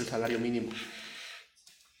denario es el salario mínimo.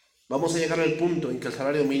 Vamos a llegar al punto en que el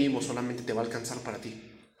salario mínimo solamente te va a alcanzar para ti.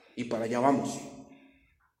 Y para allá vamos.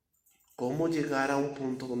 ¿Cómo llegar a un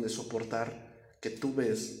punto donde soportar que tú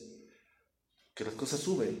ves que las cosas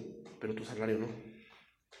suben, pero tu salario no?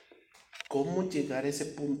 ¿Cómo llegar a ese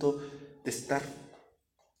punto de estar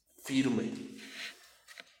firme?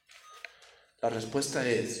 La respuesta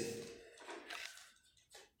es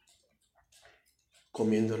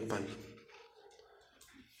comiendo el pan.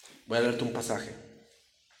 Voy a leerte un pasaje.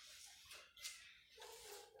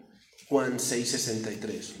 Juan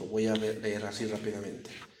 6:63, lo voy a leer así rápidamente.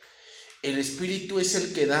 El espíritu es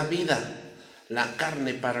el que da vida, la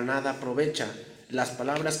carne para nada aprovecha. Las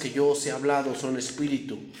palabras que yo os he hablado son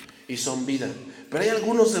espíritu y son vida. Pero hay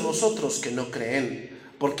algunos de vosotros que no creen,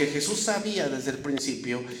 porque Jesús sabía desde el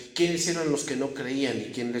principio quiénes eran los que no creían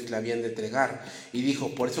y quiénes le habían de entregar. Y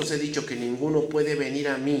dijo, por eso os he dicho que ninguno puede venir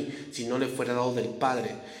a mí si no le fuera dado del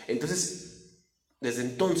Padre. Desde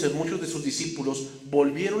entonces muchos de sus discípulos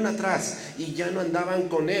volvieron atrás y ya no andaban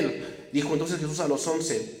con él. Dijo entonces Jesús a los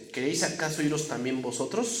 11, ¿queréis acaso iros también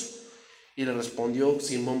vosotros? Y le respondió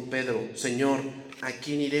Simón Pedro, Señor, ¿a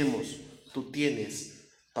quién iremos? Tú tienes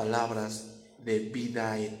palabras de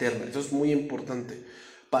vida eterna. Eso es muy importante.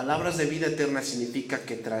 Palabras de vida eterna significa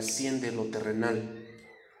que trasciende lo terrenal.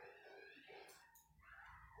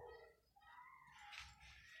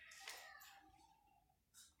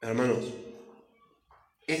 Hermanos,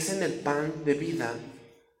 es en el pan de vida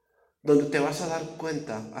donde te vas a dar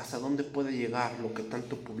cuenta hasta dónde puede llegar lo que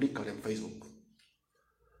tanto publican en Facebook.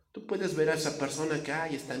 Tú puedes ver a esa persona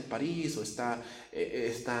que está en París, o está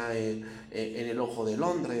en el Ojo de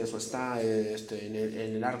Londres, o está en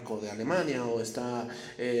el Arco de Alemania, o está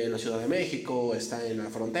en la Ciudad de México, o está en la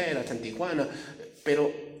frontera, está en Tijuana,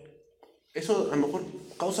 pero eso a lo mejor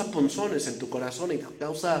causa punzones en tu corazón y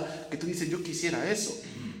causa que tú dices, yo quisiera eso.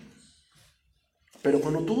 Pero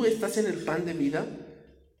cuando tú estás en el pan de vida,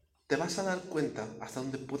 te vas a dar cuenta hasta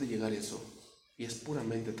dónde puede llegar eso, y es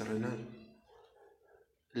puramente terrenal.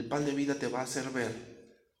 El pan de vida te va a hacer ver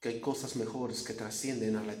que hay cosas mejores que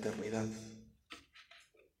trascienden a la eternidad.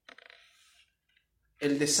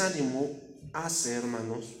 El desánimo hace,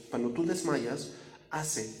 hermanos, cuando tú desmayas,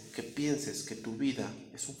 hace que pienses que tu vida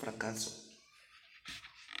es un fracaso.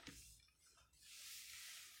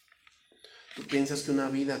 Tú piensas que una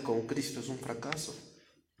vida con Cristo es un fracaso.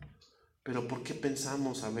 Pero ¿por qué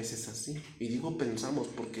pensamos a veces así? Y digo pensamos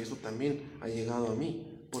porque eso también ha llegado a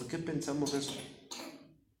mí. ¿Por qué pensamos eso?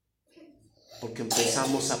 Porque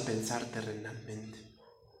empezamos a pensar terrenalmente.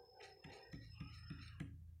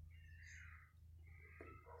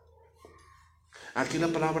 Aquí la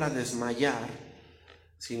palabra desmayar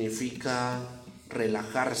significa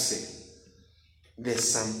relajarse,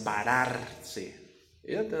 desampararse.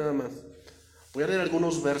 Fíjate nada más. Voy a leer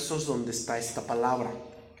algunos versos donde está esta palabra.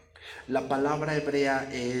 La palabra hebrea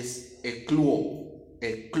es ekluo.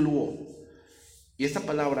 Y esta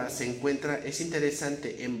palabra se encuentra, es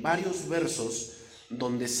interesante, en varios versos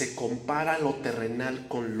donde se compara lo terrenal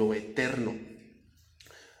con lo eterno.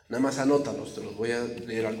 Nada más anótalos, te los voy a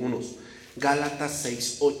leer algunos. Gálatas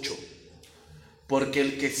 6:8. Porque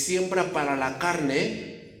el que siembra para la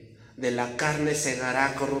carne, de la carne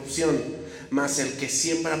segará corrupción, mas el que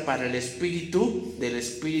siembra para el espíritu, del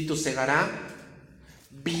espíritu segará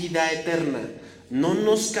vida eterna. No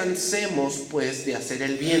nos cansemos pues de hacer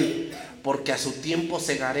el bien, porque a su tiempo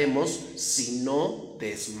segaremos si no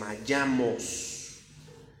desmayamos.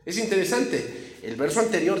 Es interesante, el verso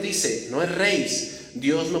anterior dice, no erréis,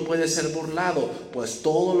 Dios no puede ser burlado, pues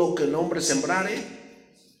todo lo que el hombre sembrare,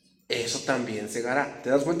 eso también segará. ¿Te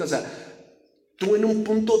das cuenta? O sea, tú en un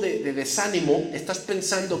punto de desánimo estás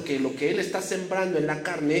pensando que lo que él está sembrando en la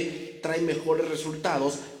carne trae mejores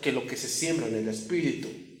resultados que lo que se siembra en el espíritu,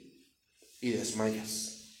 y desmayas.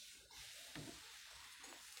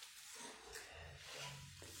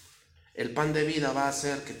 El pan de vida va a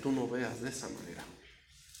hacer que tú no veas de esa manera.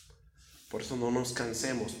 Por eso no nos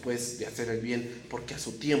cansemos pues de hacer el bien, porque a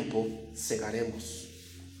su tiempo segaremos.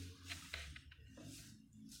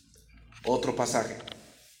 Otro pasaje,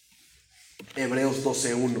 Hebreos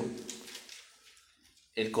 12:1.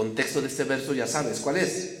 El contexto de este verso ya sabes cuál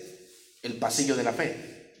es, el pasillo de la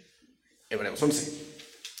fe. Hebreos 11.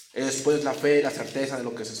 Es después la fe, la certeza de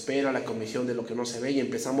lo que se espera, la convicción de lo que no se ve, y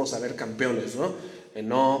empezamos a ver campeones, ¿no?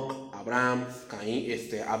 Enoc, Abraham, Caín,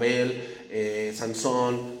 Abel,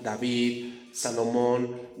 Sansón, David,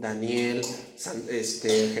 Salomón, Daniel,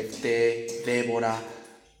 Jefté, Débora,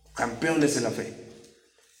 campeones de la fe.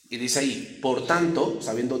 Y dice ahí, por tanto,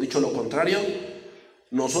 habiendo dicho lo contrario,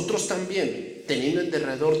 nosotros también, teniendo en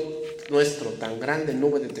derredor nuestro tan grande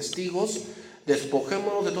nube de testigos,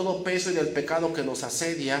 despojémonos de todo peso y del pecado que nos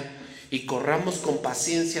asedia, y corramos con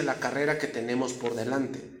paciencia la carrera que tenemos por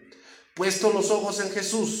delante. Puestos los ojos en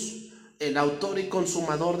Jesús, el autor y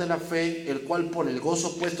consumador de la fe, el cual por el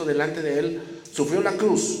gozo puesto delante de él, sufrió la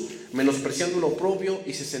cruz, menospreciando lo oprobio,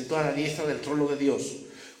 y se sentó a la diestra del trono de Dios.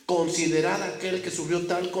 Considerad aquel que sufrió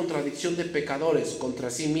tal contradicción de pecadores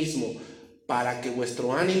contra sí mismo, para que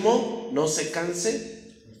vuestro ánimo no se canse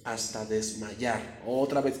hasta desmayar.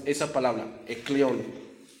 Otra vez esa palabra, ekleon.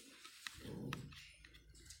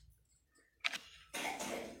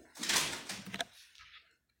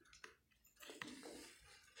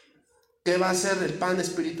 ¿Qué va a hacer el pan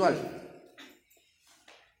espiritual?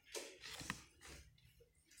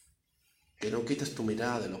 Que no quites tu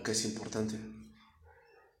mirada de lo que es importante.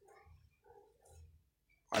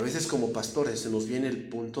 A veces como pastores se nos viene el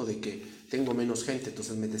punto de que tengo menos gente,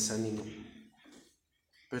 entonces me desanimo.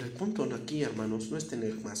 Pero el punto aquí, hermanos, no es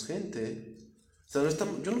tener más gente. O sea,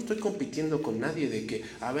 yo no estoy compitiendo con nadie de que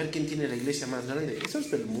a ver quién tiene la iglesia más grande. Eso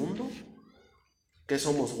es del mundo. Que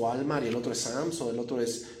somos Walmart y el otro es Sam's o el otro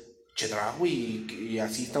es Chedraui y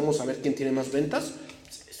así estamos a ver quién tiene más ventas.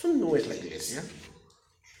 Eso no es la iglesia.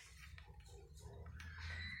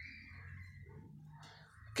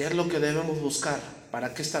 ¿Qué es lo que debemos buscar?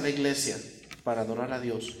 ¿Para qué está la iglesia? Para adorar a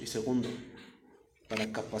Dios. Y segundo, para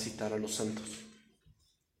capacitar a los santos.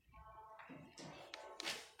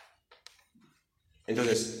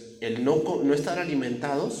 Entonces, el no estar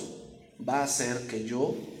alimentados va a hacer que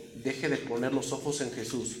yo deje de poner los ojos en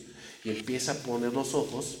Jesús y empiece a poner los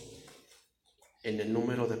ojos en el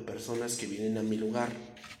número de personas que vienen a mi lugar.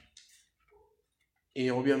 Y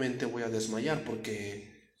obviamente voy a desmayar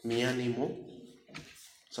porque mi ánimo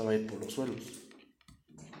se va a ir por los suelos.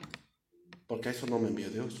 Porque a eso no me envió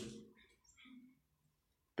Dios.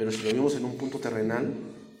 Pero si lo vimos en un punto terrenal,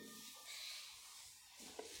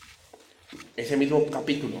 ese mismo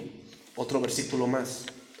capítulo, otro versículo más.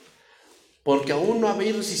 Porque aún no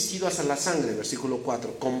habéis resistido hasta la sangre, versículo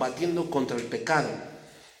 4, combatiendo contra el pecado.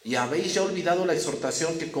 Y habéis ya olvidado la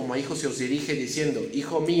exhortación que como a hijos se os dirige, diciendo,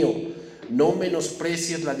 hijo mío, no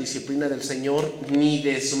menosprecies la disciplina del Señor, ni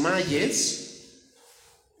desmayes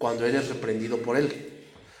cuando eres reprendido por Él.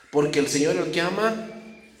 Porque el Señor, el que ama,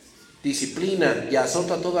 disciplina y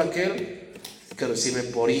azota a todo aquel que recibe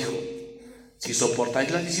por hijo. Si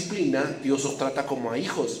soportáis la disciplina, Dios os trata como a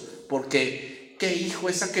hijos, porque ¿qué hijo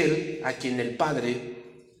es aquel a quien el Padre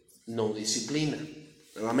no disciplina?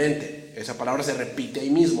 Nuevamente, esa palabra se repite ahí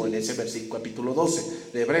mismo en ese versículo, capítulo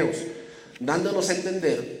 12 de Hebreos, dándonos a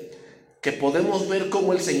entender que podemos ver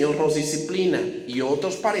cómo el Señor nos disciplina y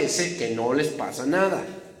otros parece que no les pasa nada.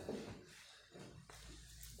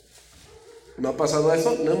 ¿No ha pasado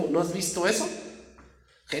eso? ¿No has visto eso?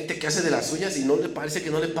 Gente que hace de las suyas y no le parece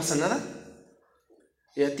que no le pasa nada.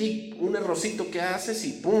 Y a ti, un errorcito que haces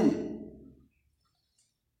y ¡pum!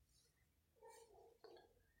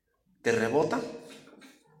 ¿Te rebota?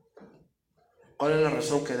 ¿Cuál es la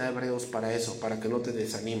razón que da Hebreos para eso? Para que no te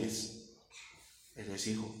desanimes. Eres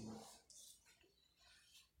hijo.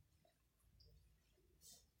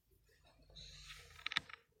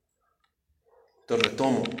 Te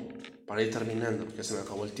retomo para ir terminando, porque se me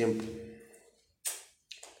acabó el tiempo.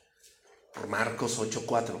 Por Marcos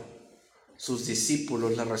 8:4. Sus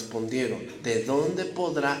discípulos le respondieron: ¿de dónde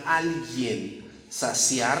podrá alguien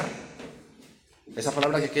saciar? Esa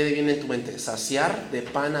palabra que quede bien en tu mente. ¿Saciar de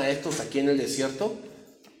pan a estos aquí en el desierto?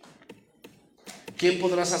 ¿Quién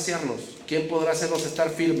podrá saciarnos? ¿Quién podrá hacernos estar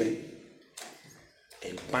firme?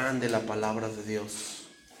 El pan de la palabra de Dios.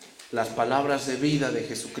 Las palabras de vida de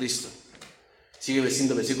Jesucristo. Sigue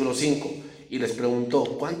diciendo versículo 5. Y les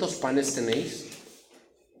preguntó: ¿cuántos panes tenéis?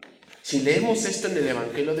 Si leemos esto en el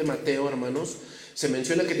Evangelio de Mateo, hermanos, se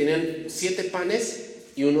menciona que tenían 7 panes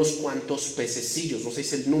y unos cuantos pececillos, no sé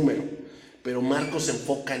si es el número, pero Marcos se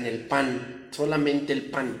enfoca en el pan, solamente el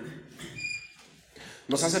pan.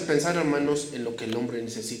 Nos hace pensar, hermanos, en lo que el hombre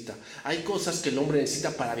necesita. Hay cosas que el hombre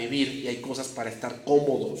necesita para vivir y hay cosas para estar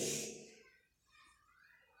cómodos.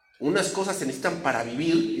 Unas cosas se necesitan para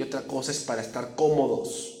vivir y otra cosa es para estar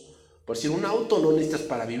cómodos. Por decir, un auto no necesitas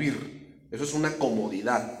para vivir, eso es una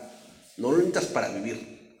comodidad. No lo necesitas para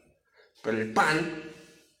vivir. Pero el pan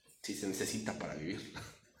sí se necesita para vivir.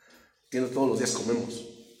 Todos los días comemos.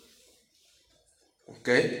 ¿Ok?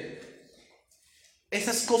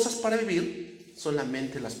 Esas cosas para vivir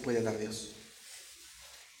solamente las puede dar Dios.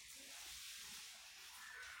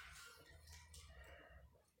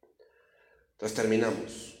 Entonces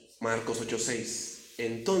terminamos. Marcos 8:6.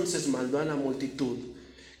 Entonces mandó a la multitud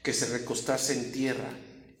que se recostase en tierra,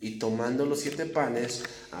 y tomando los 7 panes,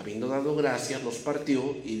 habiendo dado gracias, los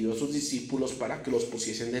partió y dio a sus discípulos para que los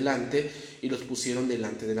pusiesen delante, y los pusieron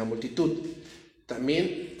delante de la multitud.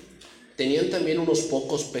 Tenían también unos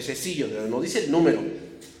pocos pececillos, no dice el número,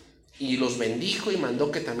 y los bendijo y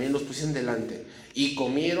mandó que también los pusiesen delante, y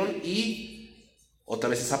comieron y, otra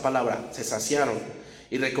vez esa palabra, se saciaron,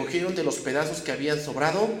 y recogieron de los pedazos que habían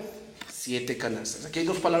sobrado 7 canastas. Aquí hay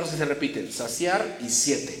 2 palabras que se repiten: saciar y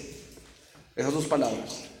 7. Esas 2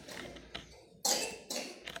 palabras.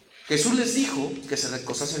 Jesús les dijo que se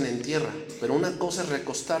recostasen en tierra, pero una cosa es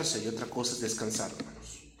recostarse y otra cosa es descansar,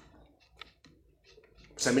 hermanos.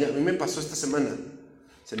 O sea, mira, a mí me pasó esta semana,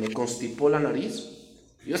 se me constipó la nariz,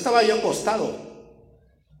 yo estaba acostado,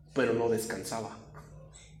 pero no descansaba.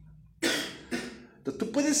 Entonces,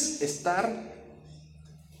 tú puedes estar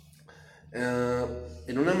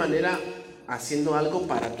en una manera haciendo algo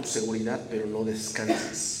para tu seguridad, pero no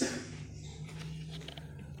descansas.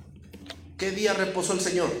 ¿Qué día reposó el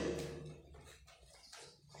Señor?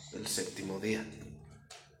 El 7º día.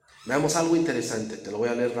 Veamos algo interesante, te lo voy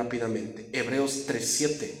a leer rápidamente. Hebreos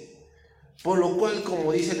 3:7. Por lo cual,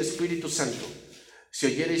 como dice el Espíritu Santo, si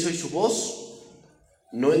oyereis hoy su voz,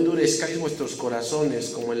 no endurezcáis vuestros corazones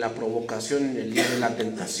como en la provocación en el día de la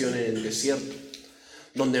tentación en el desierto,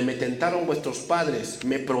 donde me tentaron vuestros padres,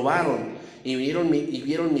 me probaron y vieron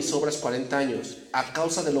mis obras 40 años, a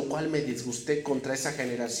causa de lo cual me disgusté contra esa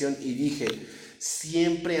generación y dije: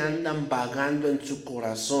 siempre andan vagando en su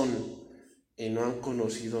corazón y no han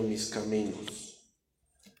conocido mis caminos.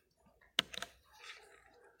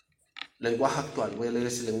 Lenguaje actual, voy a leer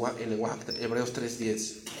ese lenguaje, el lenguaje actual, Hebreos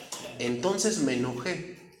 3:10. Entonces me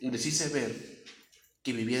enojé y les hice ver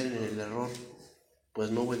que vivían en el error, pues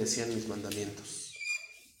no obedecían mis mandamientos.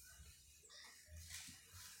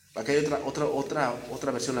 Aquí hay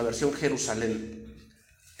otra versión, la versión Jerusalén.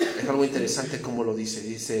 Es algo interesante como lo dice.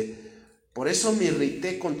 Dice: por eso me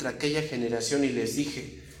irrité contra aquella generación y les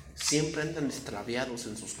dije: siempre andan extraviados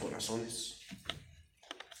en sus corazones.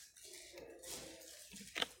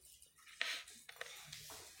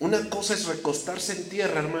 Una cosa es recostarse en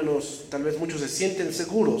tierra, hermanos. Tal vez muchos se sienten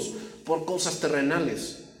seguros por cosas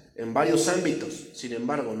terrenales en varios ámbitos, sin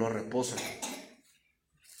embargo no reposan.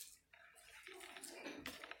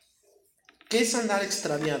 ¿Qué es andar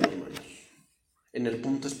extraviado, hermanos? En el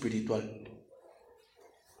punto espiritual.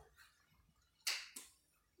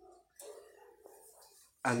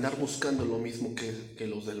 Andar buscando lo mismo que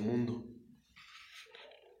los del mundo.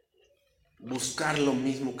 Buscar lo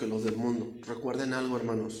mismo que los del mundo. Recuerden algo,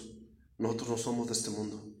 hermanos. Nosotros no somos de este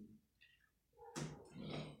mundo.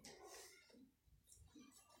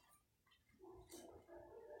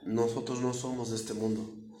 Nosotros no somos de este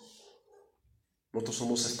mundo. Nosotros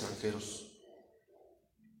somos extranjeros.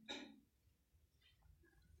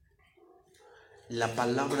 La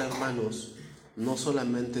palabra, hermanos, no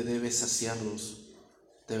solamente debe saciarnos,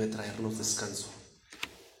 debe traernos descanso.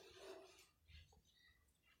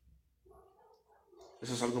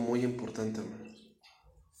 Eso es algo muy importante, hermanos.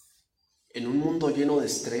 En un mundo lleno de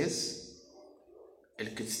estrés,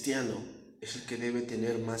 el cristiano es el que debe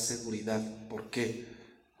tener más seguridad. ¿Por qué?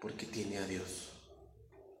 Porque tiene a Dios.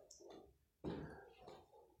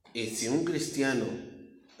 Y si un cristiano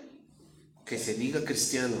que se diga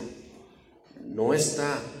cristiano no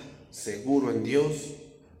está seguro en Dios,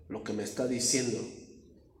 lo que me está diciendo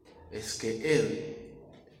es que él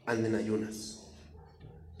anda en ayunas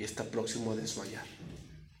y está próximo a desmayar.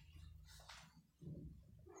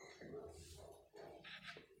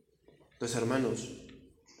 Entonces, hermanos,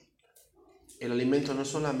 el alimento no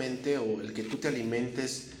solamente, o el que tú te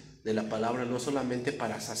alimentes de la palabra, no solamente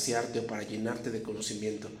para saciarte o para llenarte de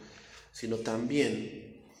conocimiento, sino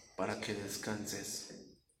también para que descanses.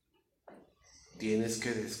 Tienes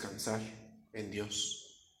que descansar en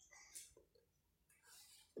Dios.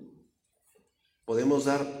 Podemos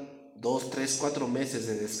dar 2, 3, 4 meses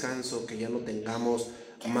de descanso, que ya no tengamos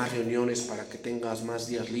más reuniones para que tengas más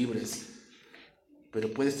días libres,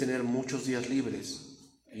 pero puedes tener muchos días libres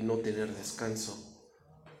y no tener descanso.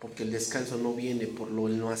 Porque el descanso no viene por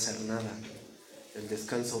el no hacer nada. El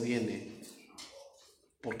descanso viene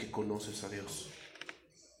porque conoces a Dios.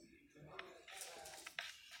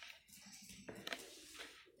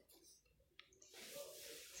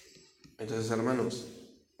 Entonces, hermanos,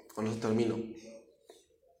 con eso termino.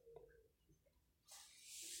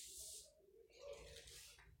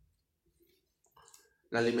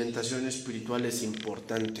 La alimentación espiritual es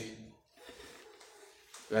importante.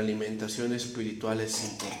 La alimentación espiritual es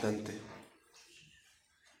importante.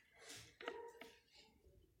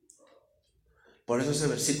 Por eso ese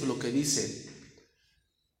versículo que dice: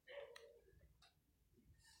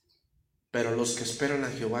 pero los que esperan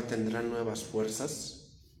a Jehová tendrán nuevas fuerzas.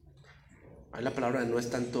 Ahí la palabra no es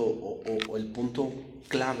tanto, o el punto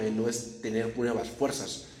clave no es tener nuevas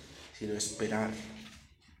fuerzas, sino esperar.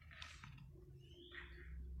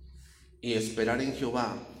 Y esperar en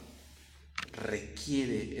Jehová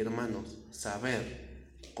requiere, hermanos,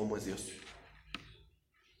 saber cómo es Dios.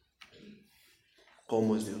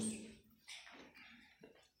 ¿Cómo es Dios?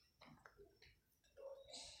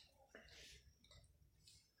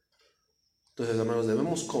 Entonces, hermanos,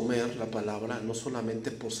 debemos comer la palabra no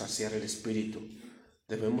solamente por saciar el espíritu,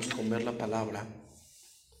 debemos comer la palabra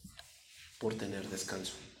por tener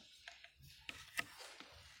descanso.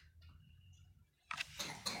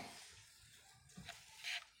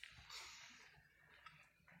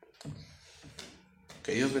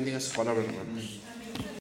 Que Dios bendiga su palabra, hermanos.